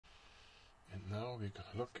Now we're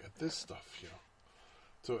gonna look at this stuff here.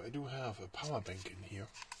 So I do have a power bank in here,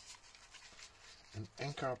 an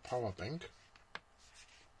Anker Powerbank.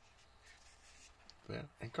 There,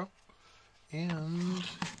 Anker, and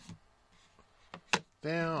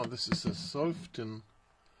there. This is a Solvtin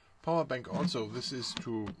power bank. Also, this is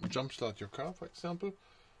to jumpstart your car, for example.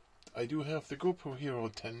 I do have the GoPro Hero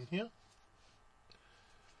 10 here,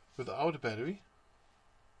 without a battery.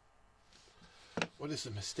 What is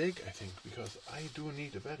a mistake, I think, because I do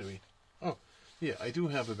need a battery. Oh, yeah, I do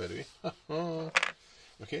have a battery.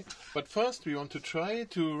 Okay, but first we want to try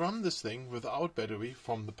to run this thing without battery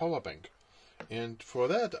from the power bank. And for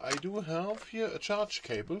that I do have here a charge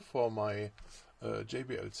cable for my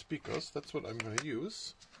JBL speakers. That's what I'm going to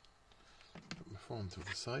use. Put my phone to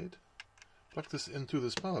the side. Plug this into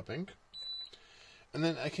this power bank. And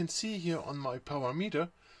then I can see here on my power meter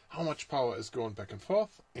how much power is going back and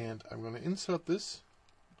forth. And I'm going to insert this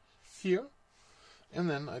here. And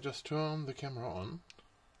then I just turn the camera on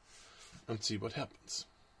and see what happens.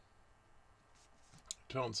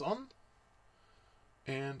 It turns on.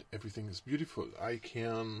 And everything is beautiful. I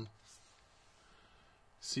can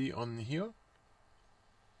see on here.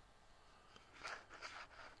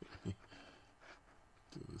 Do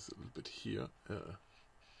this a little bit here.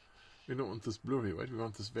 We don't want this blurry, right? We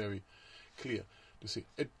want this very clear to see.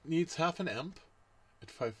 It needs half an amp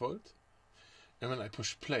at 5 volt. And when I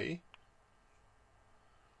push play,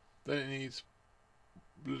 then it needs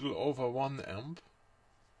a little over 1 amp.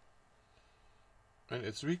 And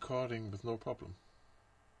it's recording with no problem.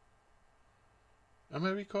 Am I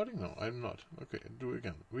recording? No, I'm not. Okay, do it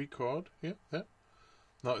again. Record here, there.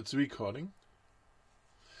 Now it's recording.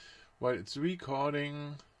 While it's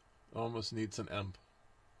recording, almost needs an amp.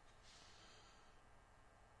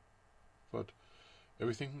 But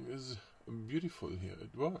everything is beautiful here.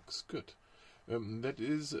 It works good. That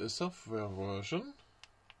is a software version.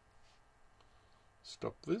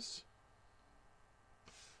 Stop this.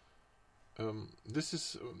 This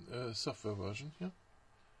is a software version here.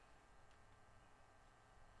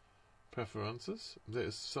 Preferences. There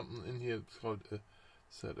is something in here called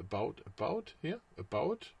said about here,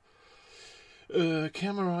 about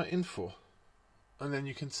camera info, and then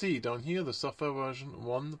you can see down here the software version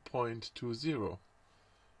 1.20.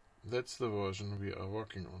 That's the version we are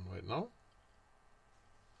working on right now.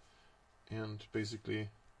 And basically you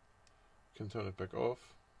can turn it back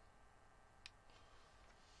off,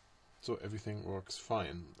 so everything works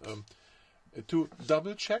fine. To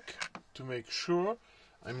double check, to make sure,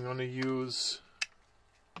 I'm going to use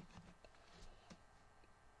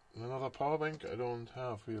another power bank I don't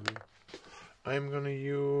have really. I'm going to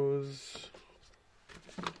use,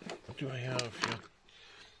 what do I have here?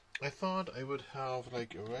 I thought I would have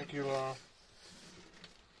like a regular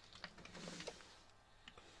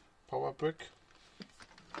power brick.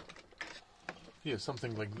 Here,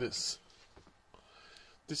 something like this.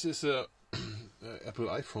 This is a Apple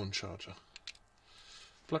iPhone charger.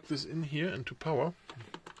 Plug this in here into power.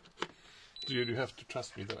 So you have to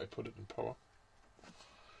trust me that I put it in power.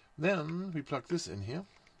 Then we plug this in here.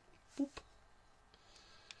 Boop.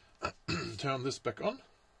 Turn this back on.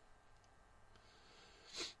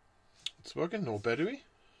 It's working, no battery.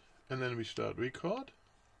 And then we start record.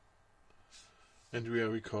 And we are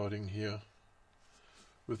recording here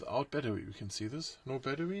without battery. We can see this. No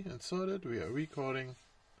battery inserted. We are recording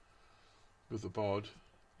with about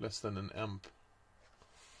less than an amp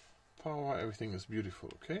power. Everything is beautiful,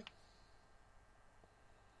 okay?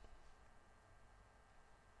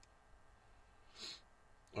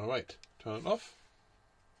 Alright, turn it off.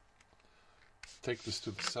 Take this to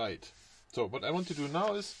the side. So what I want to do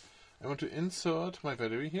now is I want to insert my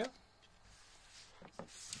battery here.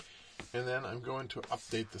 And then I'm going to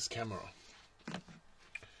update this camera.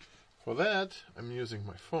 For that I'm using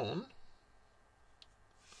my phone.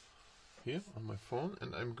 Here on my phone,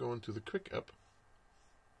 and I'm going to the Quik App.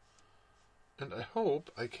 And I hope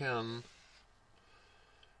I can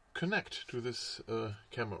connect to this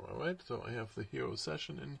camera, right? So I have the Hero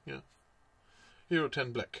session in here. Hero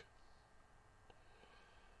 10 Black.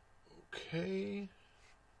 Okay.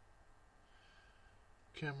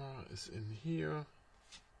 Camera is in here.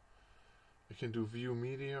 I can do view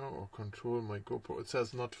media or control my GoPro. It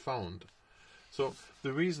says not found. So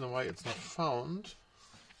the reason why it's not found,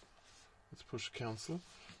 let's push cancel,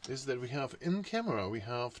 is that we have in camera, we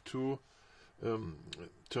have to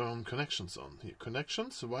turn connections on. Here,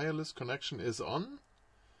 connections, wireless connection is on.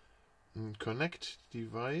 And connect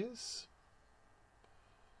device.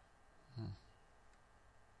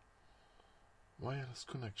 Wireless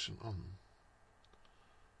connection on.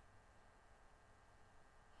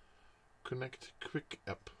 Connect Quik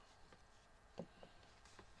App.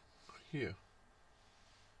 here.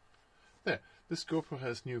 There. This GoPro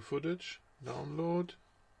has new footage. Download.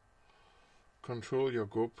 Control your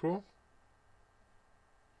GoPro.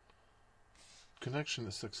 Connection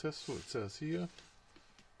is successful, it says here.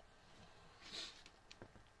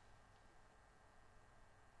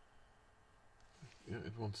 Yeah,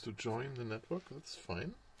 it wants to join the network, that's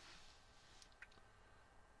fine.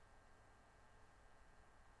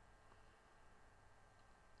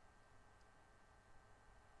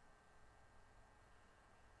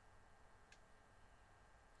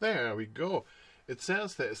 There we go. It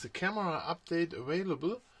says there is a camera update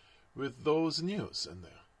available with those news in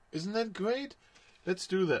there. Isn't that great? Let's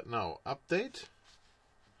do that now. Update.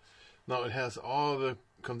 Now it has all the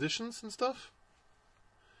conditions and stuff.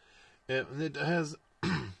 And it has,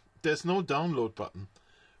 there's no download button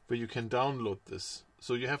where you can download this.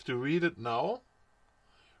 So you have to read it now.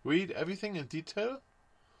 Read everything in detail.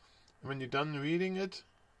 And when you're done reading it,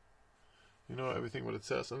 you know everything what it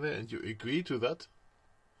says in there, and you agree to that.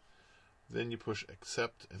 Then you push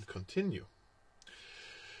accept and continue.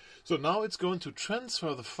 So now it's going to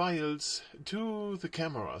transfer the files to the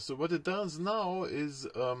camera. So what it does now is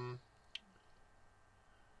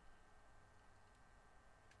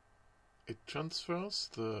it transfers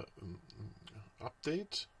the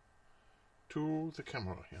update to the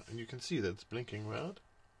camera here. And you can see that it's blinking red.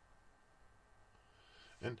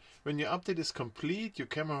 And when your update is complete, your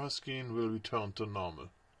camera screen will return to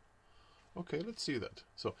normal. Okay, let's see that.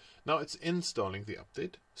 So now it's installing the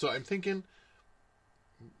update. So I'm thinking,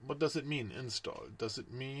 what does it mean, install? Does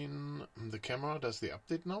it mean the camera does the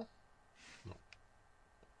update now? No.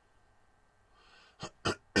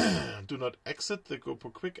 Do not exit the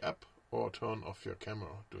GoPro Quik App or turn off your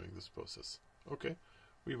camera during this process. Okay,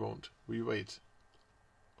 we won't. We wait.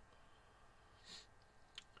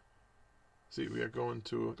 See, we are going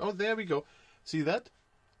to... Oh, there we go. See that?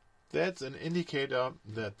 That's an indicator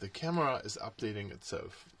that the camera is updating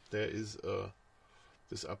itself. There is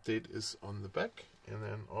this update is on the back, and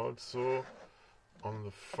then also on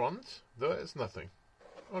the front there is nothing.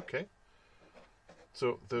 Okay.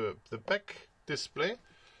 So the back display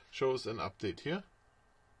shows an update here.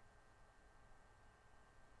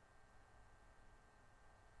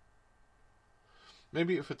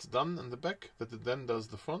 Maybe if it's done in the back, that it then does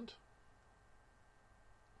the front.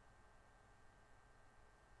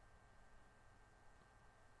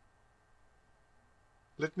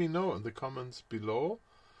 Let me know in the comments below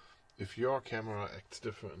if your camera acts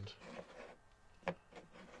different.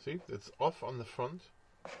 See, it's off on the front,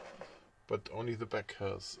 but only the back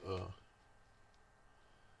has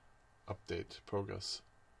update progress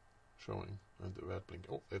showing and the red blink.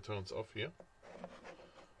 Oh, it turns off here.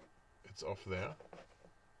 It's off there.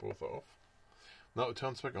 Both are off. Now it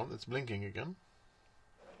turns back on. It's blinking again.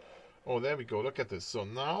 Oh, there we go. Look at this. So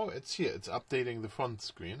now it's here. It's updating the front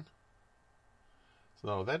screen. So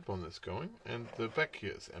now that one is going, and the back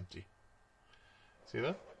here is empty. See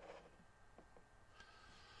that?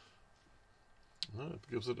 No,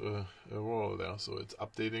 it gives it a roll there, so it's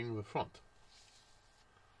updating the front.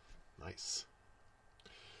 Nice.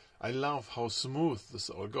 I love how smooth this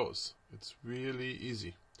all goes. It's really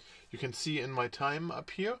easy. You can see in my time up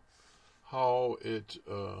here how it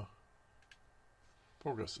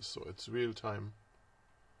progresses. So it's real time.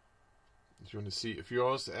 If you want to see if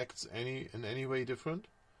yours acts in any way different,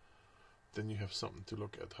 then you have something to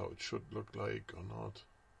look at how it should look like or not.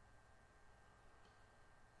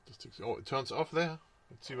 Oh, it turns off there.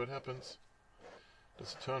 Let's see what happens.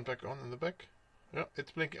 Does it turn back on in the back? Yeah,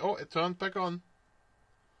 it's blinking. Oh, it turned back on.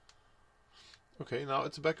 Okay, now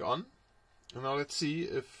it's back on. And now let's see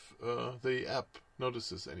if the app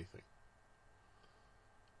notices anything.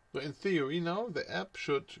 So in theory now, the app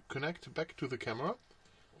should connect back to the camera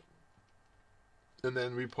and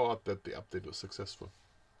then report that the update was successful.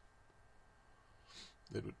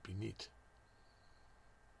 That would be neat.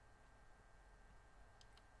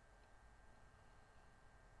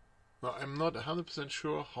 Now I'm not 100%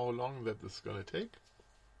 sure how long that is going to take,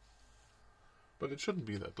 but it shouldn't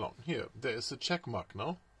be that long. Here, there is a check mark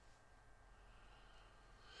now.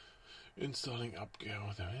 Installing upgrade,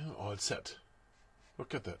 all set.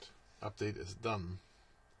 Look at that. Update is done.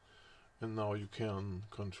 And now you can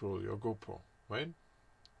control your GoPro, right?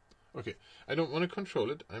 Okay, I don't want to control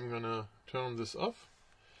it. I'm gonna turn this off,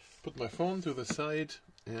 put my phone to the side,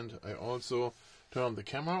 and I also turn the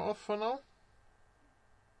camera off for now.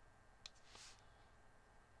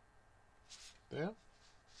 There.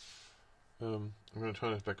 I'm gonna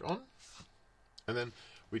turn it back on, and then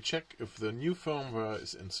we check if the new firmware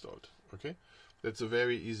is installed. Okay, that's a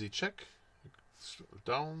very easy check.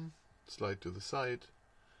 Down, slide to the side,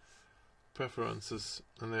 preferences,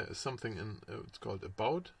 and there is something in it's called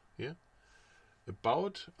about here.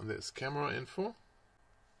 About, and there's camera info.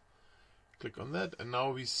 Click on that, and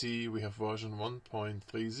now we see we have version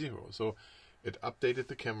 1.30. So it updated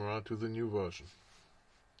the camera to the new version.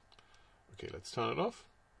 Okay, let's turn it off.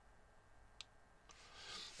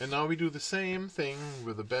 And now we do the same thing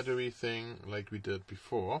with the battery thing like we did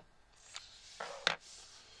before.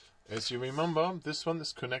 As you remember, this one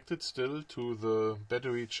is connected still to the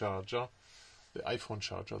battery charger, the iPhone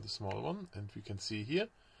charger, the small one. And we can see here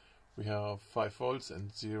we have 5 volts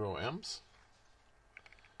and 0 amps.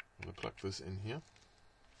 I'm going to plug this in here.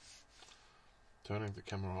 Turning the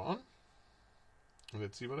camera on. And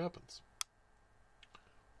let's see what happens.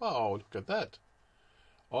 Wow, look at that.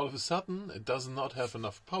 All of a sudden, it does not have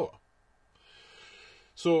enough power.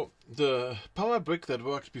 So the power brick that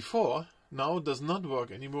worked before now does not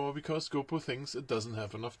work anymore because GoPro thinks it doesn't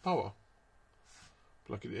have enough power.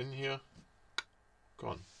 Plug it in here.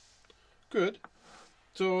 Gone. Good.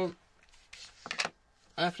 So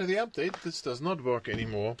after the update, this does not work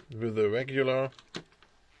anymore with the regular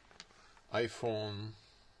iPhone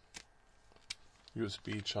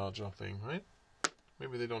USB charger thing, right?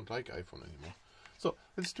 Maybe they don't like iPhone anymore. So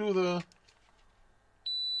let's do the...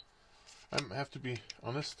 I have to be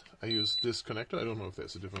honest, I use this connector. I don't know if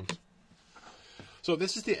there's a difference. So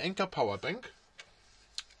this is the Anker Powerbank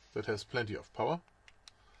that has plenty of power.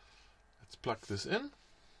 Let's plug this in.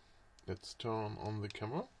 Let's turn on the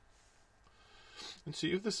camera and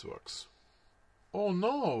see if this works. Oh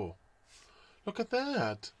no! Look at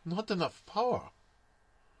that! Not enough power.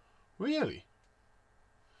 Really?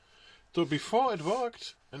 So before it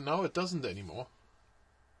worked, and now it doesn't anymore.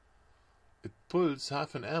 It pulls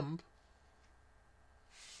half an amp.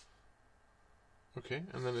 Okay,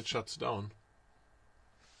 and then it shuts down.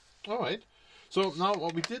 Alright, so now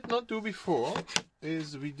what we did not do before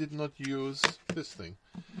is we did not use this thing.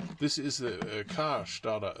 This is a car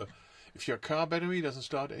starter. If your car battery doesn't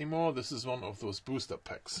start anymore, this is one of those booster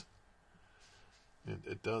packs. And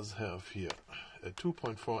it does have here a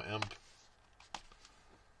 2.4 amp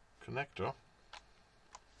connector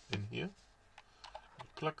in here.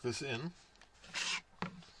 Plug this in.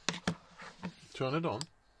 Turn it on.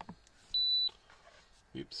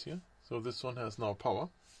 Beeps here. So this one has now power.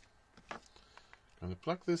 Gonna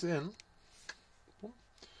plug this in. Boom.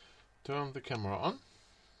 Turn the camera on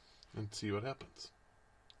and see what happens.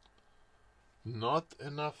 Not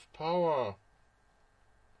enough power.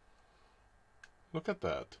 Look at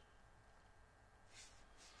that.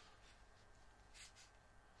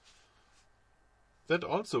 That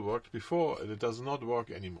also worked before, and it does not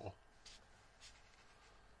work anymore.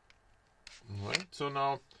 Alright, so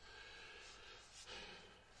now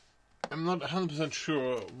I'm not 100%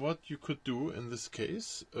 sure what you could do in this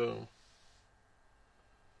case. But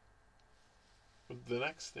the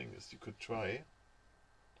next thing is you could try.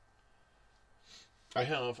 I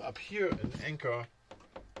have up here an Anker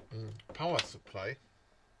power supply.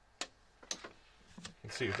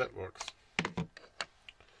 Let's see if that works.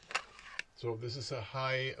 So this is a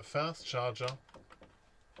fast charger.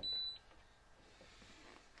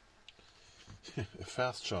 A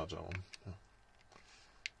fast charger one. Yeah.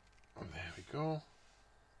 Oh, there we go.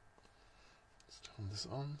 Let's turn this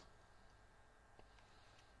on.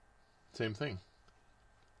 Same thing.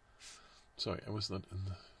 Sorry, I was not in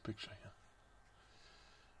the picture here.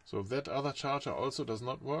 So that other charger also does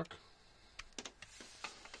not work.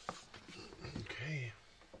 Okay.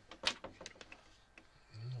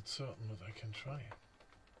 I'm not certain what I can try.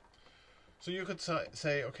 So you could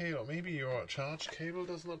say, okay, or maybe your charge cable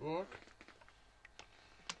does not work.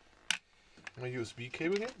 My USB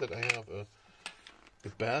cable here, that I have a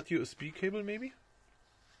bad USB cable maybe.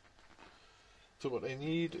 So what I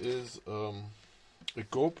need is a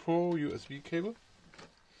GoPro USB cable.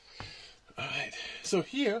 Alright, so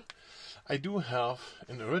here I do have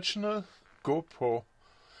an original GoPro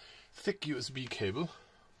thick USB cable.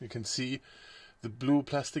 You can see the blue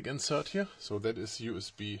plastic insert here, so that is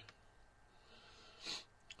USB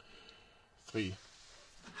 3.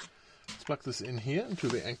 Let's plug this in here into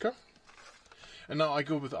the Anker. And now I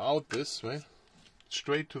go without this, right?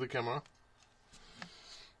 Straight to the camera.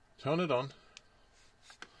 Turn it on.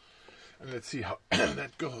 And let's see how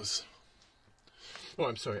that goes. Oh,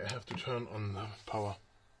 I'm sorry, I have to turn on the power.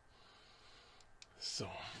 So.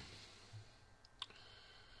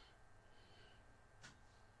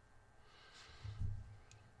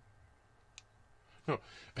 No,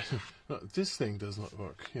 no, this thing does not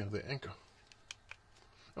work. Here, the Anker.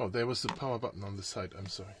 Oh, there was the power button on the side, I'm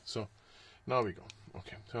sorry. So, now we go.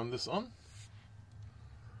 Okay, turn this on.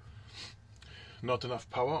 Not enough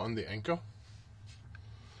power on the Anker.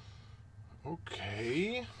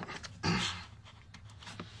 Okay.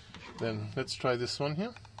 Then let's try this one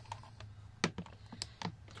here.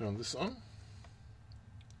 Turn this on.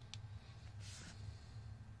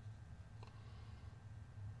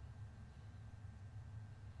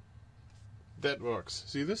 That works.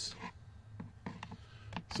 See this?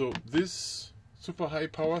 So this super high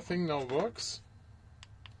power thing now works.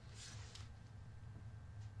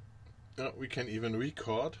 We can even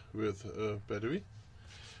record with a battery.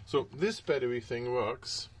 So this battery thing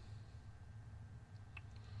works.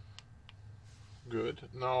 Good.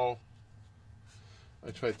 Now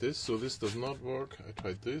I tried this, so this does not work. I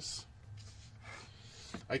tried this.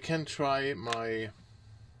 I can try my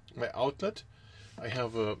outlet. I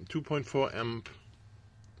have a 2.4 amp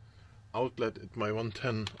outlet at my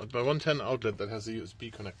 110 outlet that has a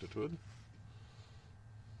USB connected to it.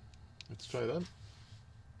 Let's try that.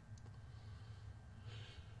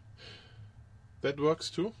 That works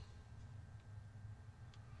too.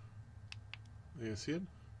 Do you see it?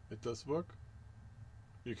 It does work.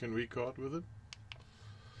 You can record with it.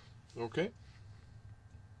 Okay.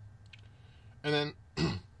 And then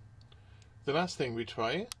the last thing we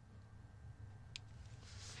try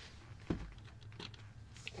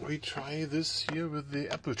this here with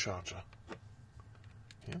the Apple Charger.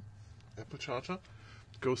 Here, Apple Charger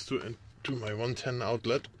goes to my 110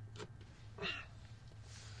 outlet.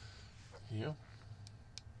 Here.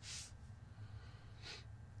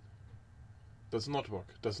 Does not work.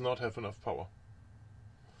 Does not have enough power.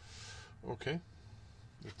 Okay,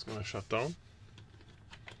 it's gonna shut down.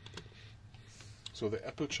 So the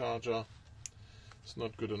Apple Charger is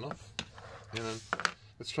not good enough. And then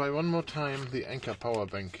let's try one more time the Anker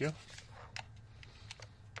Powerbank here.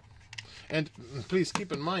 And please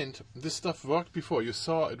keep in mind, this stuff worked before. You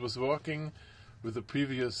saw it was working with the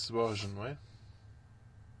previous version, right?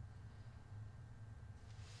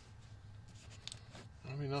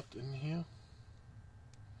 Are we not in here?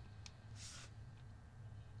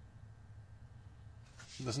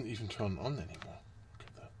 It doesn't even turn on anymore. Look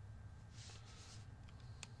at that.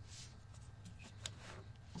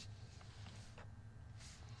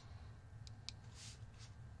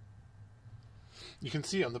 You can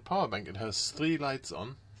see on the power bank it has 3 lights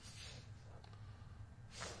on.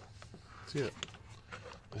 See it?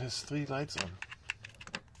 It has 3 lights on.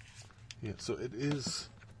 Here, so it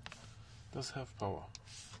does have power.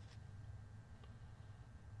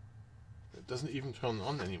 It doesn't even turn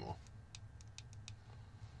on anymore.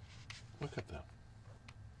 Look at that.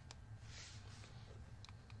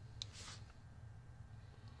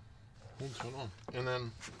 Won't turn on. And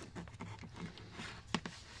then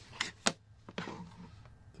the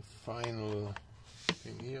final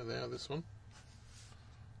thing here, this one.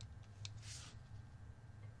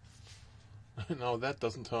 Now that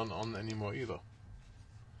doesn't turn on anymore either.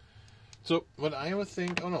 So what I would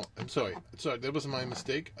think, oh no, I'm sorry, that was my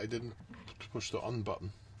mistake. I didn't push the on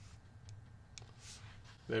button.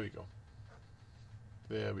 There we go.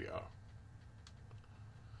 There we are.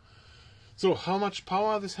 So how much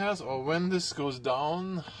power this has, or when this goes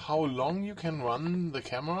down, how long you can run the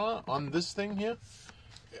camera on this thing here,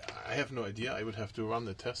 I have no idea. I would have to run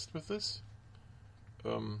the test with this.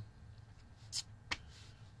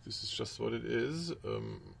 This is just what it is.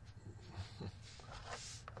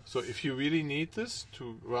 So if you really need this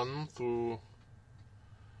to run through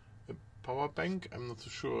a power bank, I'm not so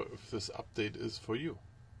sure if this update is for you.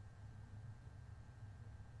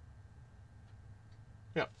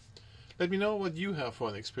 Yeah, let me know what you have for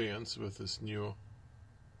an experience with this new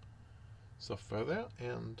software there,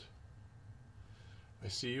 and I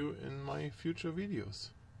see you in my future videos.